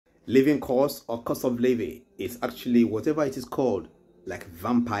Living cost or cost of living is actually whatever it is called, like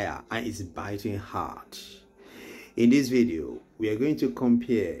vampire, and it's biting hard. In this video, we are going to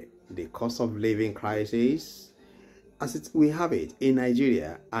compare the cost of living crisis as we have it in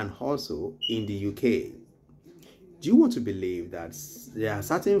Nigeria and also in the UK. Do you want to believe that there are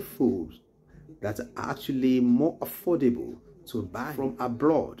certain foods that are actually more affordable to buy from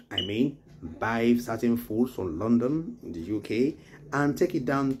abroad? I mean, buy certain foods from London, in the UK, and take it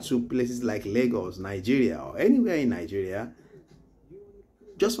down to places like Lagos, Nigeria, or anywhere in Nigeria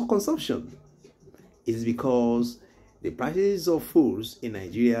just for consumption. It's because the prices of foods in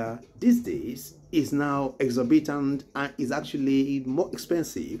Nigeria these days is now exorbitant and is actually more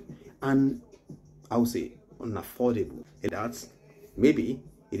expensive and I would say unaffordable. And that's maybe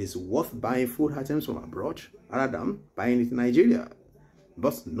it is worth buying food items from abroad rather than buying it in Nigeria.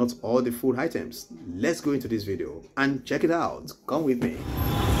 But not all the food items. Let's go into this video and check it out. Come with me.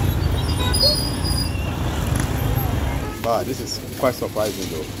 But this is quite surprising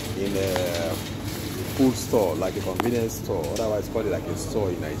though. In a food store, like a convenience store, otherwise call it like a store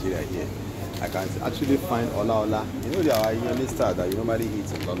in Nigeria here, I can actually find Ola Ola. You know the Union star that you normally eat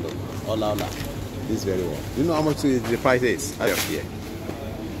in London. Ola Ola. This very well. Do you know how much the price is? I have here.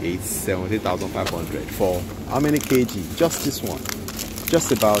 It's 17,500 for how many kg? Just this one.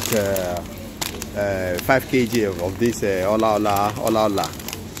 Just about 5 kg of this Ola Ola.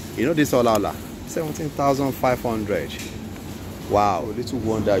 You know this Ola Ola? 17,500. Wow, little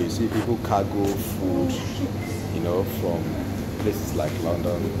wonder you see people cargo food, you know, from places like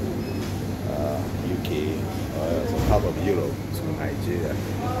London, UK, or some part of Europe to Nigeria.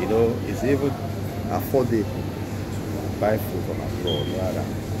 You know, it's even affordable to buy food from abroad rather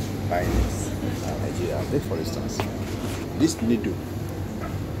than buying it in Nigeria. Take for instance, this needle.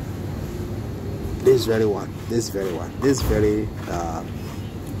 This very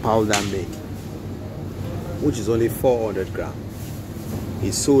powder milk, which is only 400 grams,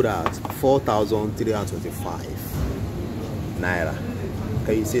 is sold at 4,325 naira.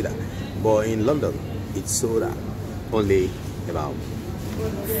 Can you see that? But in London, it's sold at only about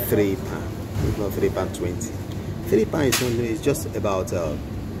 £3, if not £3.20. £3 is just about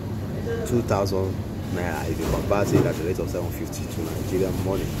 2,000 naira if you compare it at the rate of 750 to Nigerian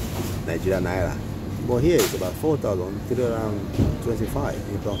money, Nigerian naira. But here it's about 4,325.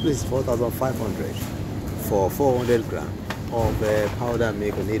 In some places 4,500 for 400 grams of powder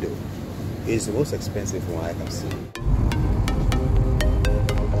milk needle. It's the most expensive one I can see.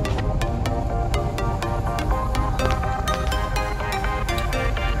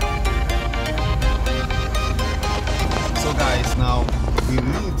 So guys, now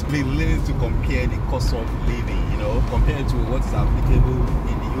we need to compare the cost of living, you know, compared to what is applicable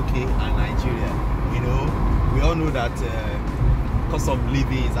in the UK and Nigeria. You know, we all know that cost of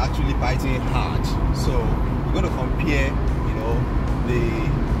living is actually biting hard. So we're going to compare, you know, the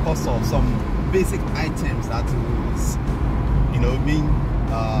cost of some basic items that is, you know, being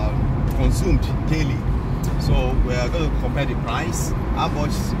consumed daily. So we are going to compare the price, how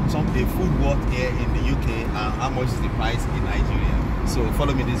much a food worth here in the UK and how much is the price in Nigeria. So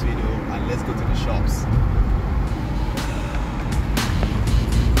follow me in this video and let's go to the shops.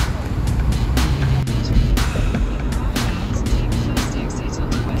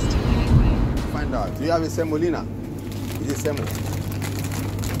 Find out. Do you have a semolina? Is it semo?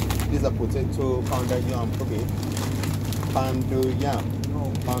 This is a potato pounded yam. Okay. Pando yam.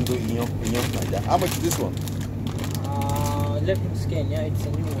 No. Pando yam like that. How much is this one? Let me scan. Yeah, it's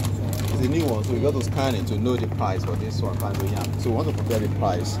a new one. So. It's a new one, so we got to scan it to know the price for this one, Pando yam. So we want to compare the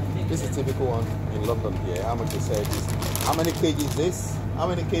price. This is a typical one in London here. How much you said this? How many kg is this? How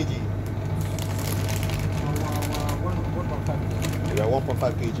many kg? 1.5 kg. Yeah,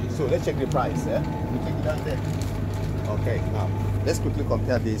 1.5 kg. So let's check the price. We check it down there. Okay, now let's quickly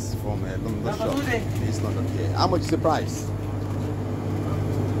compare this from a London shop. This London here. How much is the price?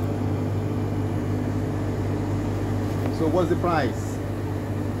 So what's the price?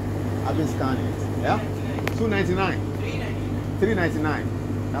 I've been scanning it. Yeah? $2.99. $3.99.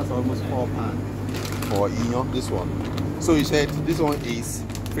 That's almost £4 for this one. So you said this one is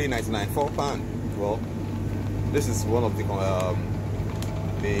 £3.99, £4. Well, this is one of the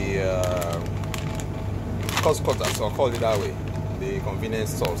cost cutters, so I'll call it that way. The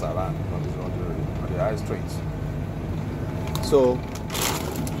convenience stores around on the high streets. So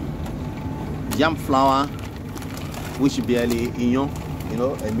yam flour, which barely you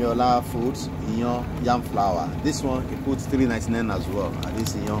know, Emiola Foods, yam flour. This one it puts $3.99 as well. And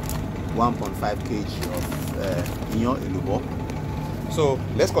this 1.5 kg of elubo. So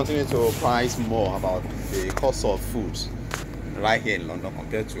let's continue to price more about the cost of foods. right here in London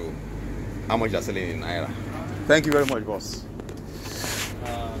compared to how much they're selling in Naira. Thank you very much, boss.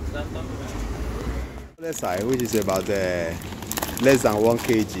 Let's say, which is about less than 1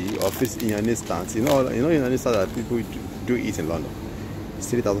 kg of fish in an instant. You know in an instant that people do eat in London. It's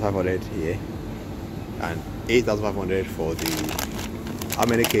 3,500 here and 8,500 for the how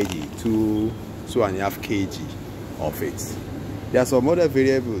many kg? 2.5 kg of it. There are some other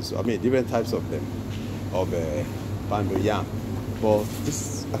variables, I mean different types of them, of pando yam, but this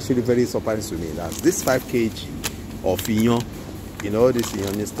is actually very surprising to me that this 5 kg of inyo, this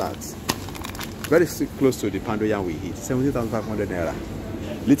inyo instant, very close to the pando yam we eat, 17,500 naira.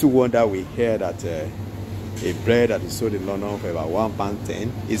 Little wonder we hear that a bread that is sold in London for about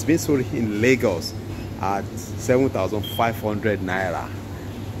 £1.10 is being sold in Lagos at 7,500 naira.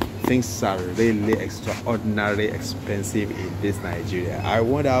 Things are really extraordinarily expensive in this Nigeria. I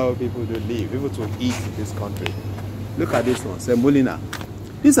wonder how people do live, people to eat in this country. Look at this one, semolina.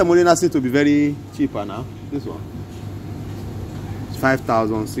 This semolina seems to be very cheaper now. This one,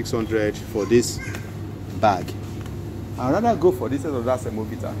 5,600 for this bag. I'd rather go for this or that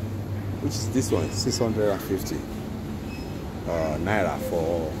semovita, which is this one, 650 naira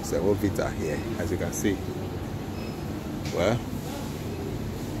for semovita here, as you can see. Well,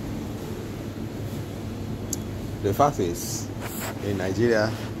 the fact is, in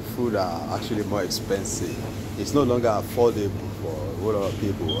Nigeria, food are actually more expensive. It's no longer affordable for a whole lot of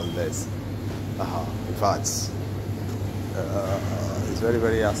people unless, in fact, it's very,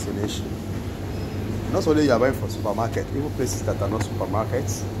 very astonishing. Not only you are buying from supermarket, even places that are not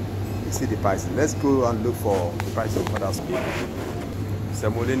supermarkets, you see the pricing. Let's go and look for the price of other people.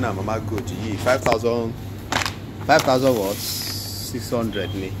 Semolina, Mama Goji, 5,000 what?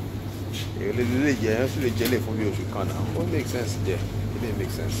 600 ni. It makes sense there. It didn't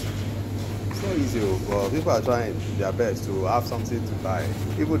make sense. It's not easy, but people are trying their best to have something to buy,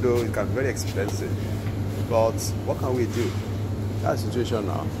 even though it can be very expensive. But what can we do? That's the situation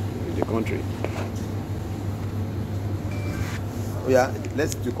now in the country. Yeah,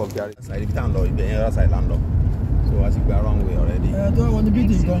 let's do comparison. Side if town law, if the other side land law. So as you go wrong way already. Do I want to be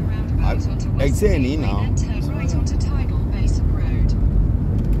this gone? I say any now. Right onto Tidal Basin Road.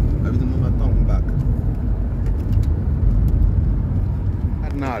 I will move my tongue back.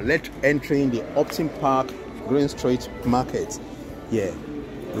 And now let's enter in the Upton Park Green Street Market. Yeah,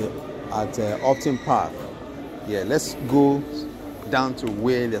 at Upton Park. Yeah, let's go down to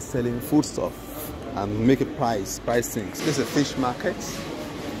where they're selling food stuff and make a price things. This is a fish market.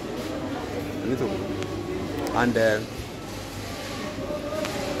 A little, and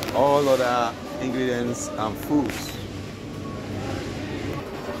all other ingredients and foods.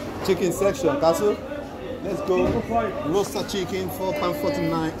 Chicken section, Castle. Let's go. Roasted chicken,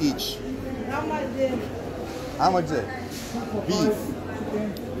 £4.49 each. How much is it? Beef.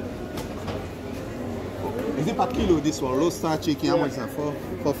 Is it per kilo this one? Roasted chicken, how much is that?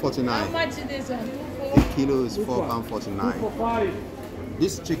 $4.49. How much is this one? A kilo is £4.49.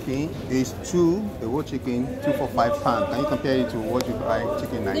 This chicken is the whole chicken, £2 for £5. Can you compare it to what you buy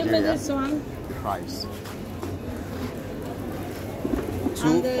chicken in Nigeria? This one. The price.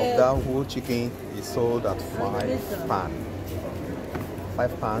 Two of that whole chicken is sold at £5.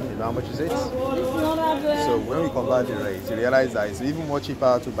 £5, you know how much is it? So when we convert the rate, you realize that it's even more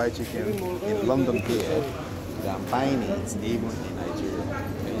cheaper to buy chicken in London here than buying it even in Nigeria.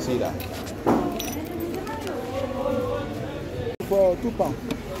 Can you see that? For £2.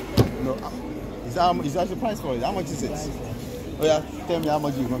 No, is that the price for it? How much is it? Oh yeah, tell me how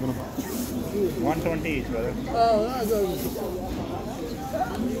much you're going to buy. 120 each, brother.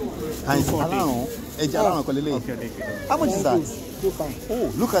 How much is that? £2.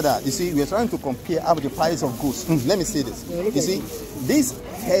 Oh, look at that. You see, we're trying to compare the price of goods. Let me see this. You see, this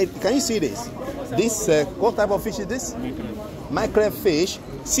head, can you see this? This, what type of fish is this? Micro fish.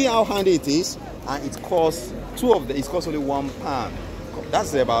 See how handy it is? And it costs, it costs only £1.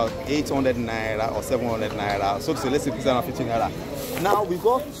 That's about 800 naira or 700 naira. So to say, let's say 650 naira. Now we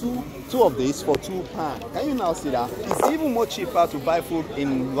got two of these for £2. Can you now see that? It's even more cheaper to buy food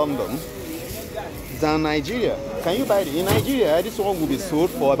in London than Nigeria. Can you buy it? In Nigeria, this one will be sold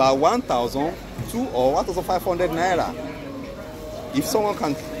for about 1,200 or 1,500 naira. If someone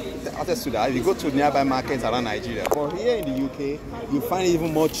can attest to that, if you go to nearby markets around Nigeria. But here in the UK, you find it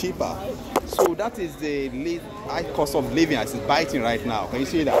even more cheaper. So that is the high cost of living as it's biting right now. Can you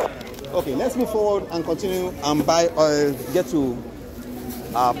see that? Okay, let's move forward and continue and buy or get to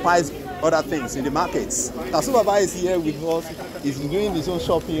price other things in the markets. Now, Supervisor is here with us. He's doing his own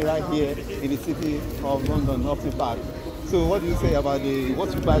shopping right here in the city of London, Upton Park. So, what do you say about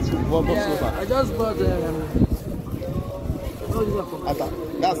what you buy? What so far? I just bought What is that for?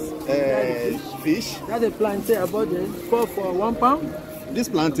 That's fish. That's a plantain. I bought it 4 for £1. This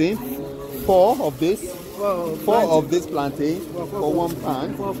plantain, 4 of this. 4 of this plantain for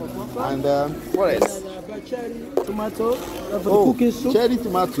 £1. 4 for £1. And what else? And cherry tomato for the cooking soup. Cherry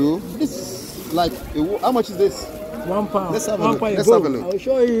tomato. This is like how much is this? £1. Let's have a look. Let's have a look. I'll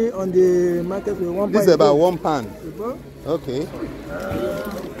show you on the market with £1. This is about £1. Okay.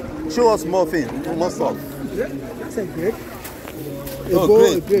 Show us more stuff. That's a grape.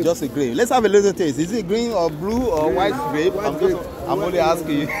 Grape. Just a grape. Let's have a little taste. Is it green or blue or white grape? I'm only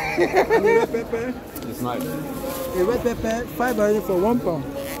asking you. And the red pepper. It's nice. The red pepper, 5 for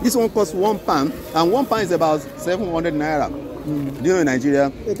 £1. This one costs £1, and £1 is about 700 naira. Do you know in Nigeria?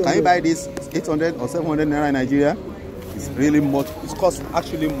 Can you buy this 800 or 700 naira in Nigeria? It's really much. It costs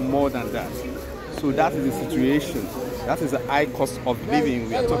actually more than that. So that is the situation. That is the high cost of living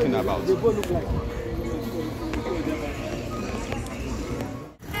we are talking about. They both look like.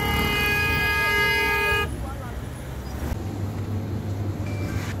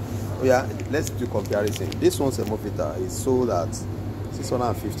 Yeah, let's do comparison. This one's a mofita is sold at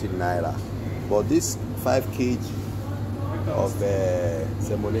 650 naira, but this 5 kg of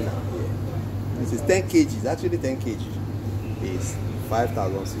semolina here, this is 10 kg. It's actually 10 kg. Is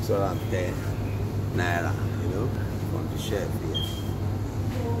 5,610 naira. You know, from the shelf here.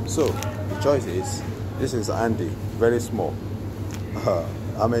 So the choice is this is Andy, very small.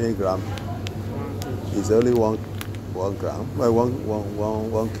 How many gram? It's only 1 gram, well,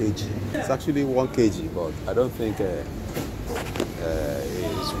 1 kg. It's actually 1 kg, but I don't think it's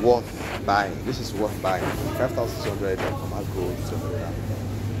worth buying. This is worth buying. 5,600 I might go to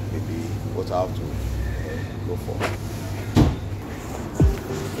maybe what I have to go for.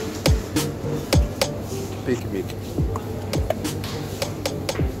 Picnic.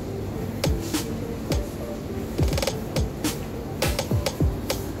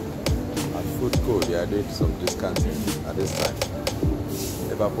 Food code, they are doing some discounting at this time.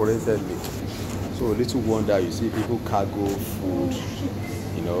 Evaporated meat. So little wonder you see people cargo food,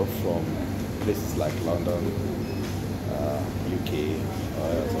 you know, from places like London, UK,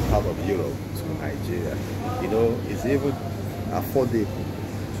 or some part of Europe to Nigeria. You know, it's even affordable to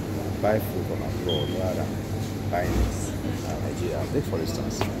buy food from abroad rather than buying it in Nigeria. Take for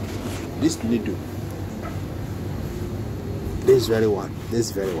instance, this needle. This very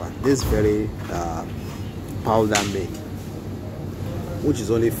powder milk, which is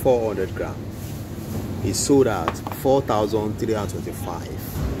only 400 grams, is sold at 4,325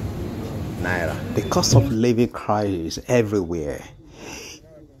 naira. The cost of living crisis everywhere.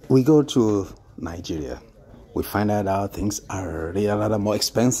 We go to Nigeria, we find out things are really rather more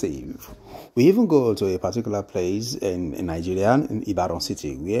expensive. We even go to a particular place in Nigeria, in Ibadan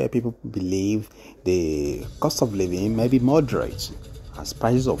city, where people believe the cost of living may be moderate, as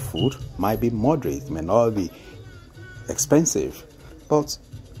prices of food might be moderate, may not be expensive. But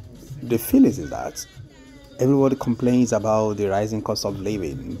the feeling is that everybody complains about the rising cost of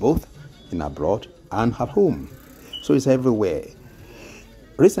living, both in abroad and at home. So it's everywhere.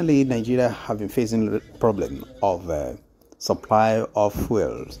 Recently, Nigeria have been facing the problem of supply of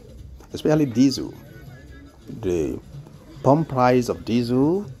fuels, especially diesel. The pump price of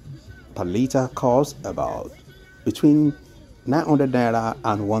diesel per liter costs about between 900 naira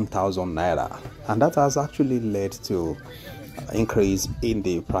and 1,000 naira, and that has actually led to increase in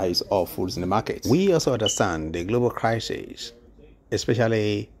the price of foods in the market. We also understand the global crisis,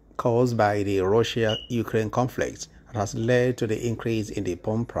 especially caused by the Russia-Ukraine conflict, has led to the increase in the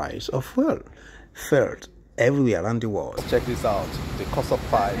pump price of fuel. Third, everywhere around the world. Check this out, the cost of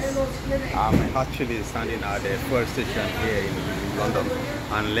price. I'm actually standing at the fuel station here in London,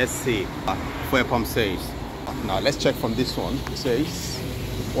 and let's see fuel pump says. Now let's check from this one. It says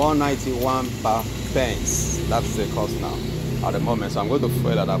 191 per pence. That's the cost now at the moment. So I'm going to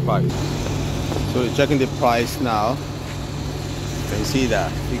fuel at that price. So we're checking the price now. You can see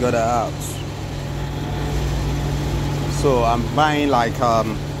that, figure that out. So I'm buying like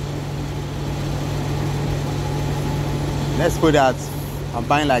let's put that I'm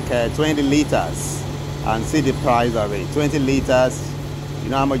buying like 20 liters and see the price of it. 20 liters, you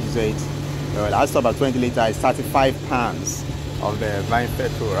know how much is it? Well, I stop at 20 liters, it's 35 pounds of the buying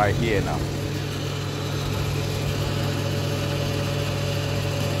petrol right here now.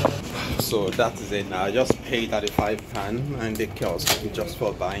 So that is it now. I just paid 35 pounds and the kiosk just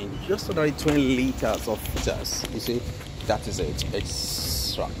for buying just under 20 liters of gas. You see, that is it.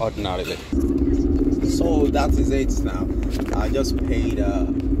 Extraordinarily. So that is it now. I just paid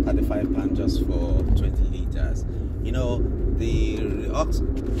 35 pounds just for 20 liters. You know, the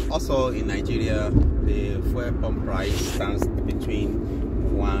also in Nigeria the fuel pump price stands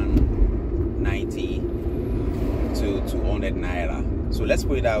between 190 to 200 naira. So let's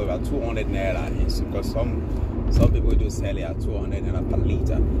put it out about 200 naira, because some people do sell it at 200 naira per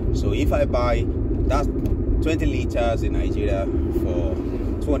liter. So if I buy that 20 liters in Nigeria for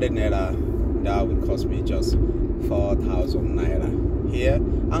 200 naira, that will cost me just 4,000 naira. Here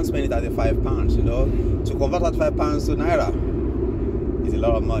I'm spending 35 pounds. You know, to convert 35 pounds to naira is a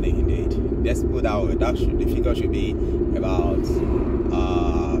lot of money indeed. Let's put out the figure should be about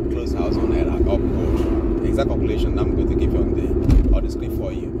close to 1,000 naira upward. The exact calculation I'm going to give you on the screen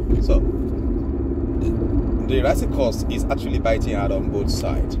for you. So the rising cost is actually biting out on both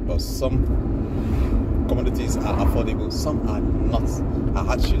sides, but some commodities are affordable, some are not,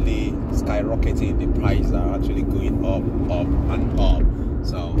 are actually skyrocketing. The prices are actually going up and up.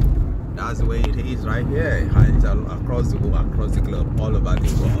 So that's the way it is right here. It's across the globe, all over the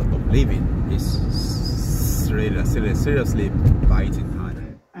world of living is seriously biting hard.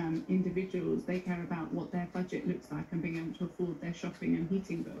 Individuals, they care about what their budget looks like and being able to afford their shopping and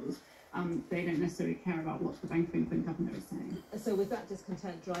heating bills. They don't necessarily care about what the Bank of England governor is saying. So with that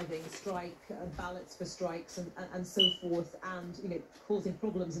discontent driving strike, ballots for strikes and so forth, and causing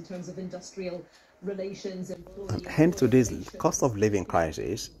problems in terms of industrial relations. Hence to this cost of living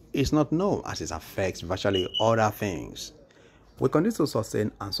crisis is not known as it affects virtually other things. We continue to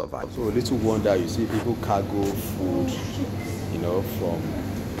sustain and survive. So a little wonder, you see people cargo food, from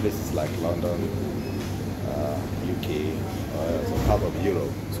places like London, UK, or some part of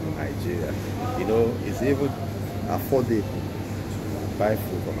Europe to Nigeria. It's even affordable to buy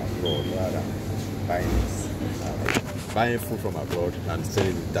food from abroad rather than buying food from abroad and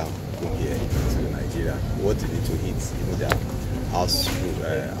selling it down here to Nigeria. What you need to eat, their house food,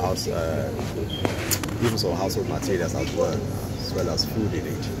 even some household materials as well as food in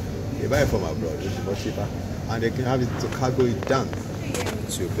it. They buy it from abroad, which is much cheaper, and they can have it to cargo it down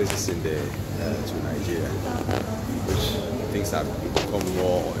to places in to Nigeria, which things have become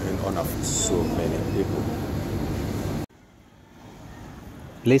more in honor for so many people.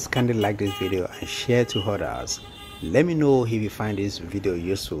 Please kindly like this video and share to others. Let me know if you find this video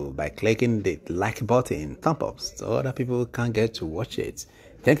useful by clicking the like button, thumb up, so other people can get to watch it.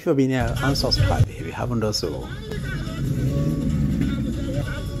 Thank you for being here, and subscribe if you haven't done so.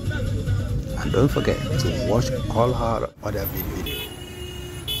 And don't forget to watch all our other videos.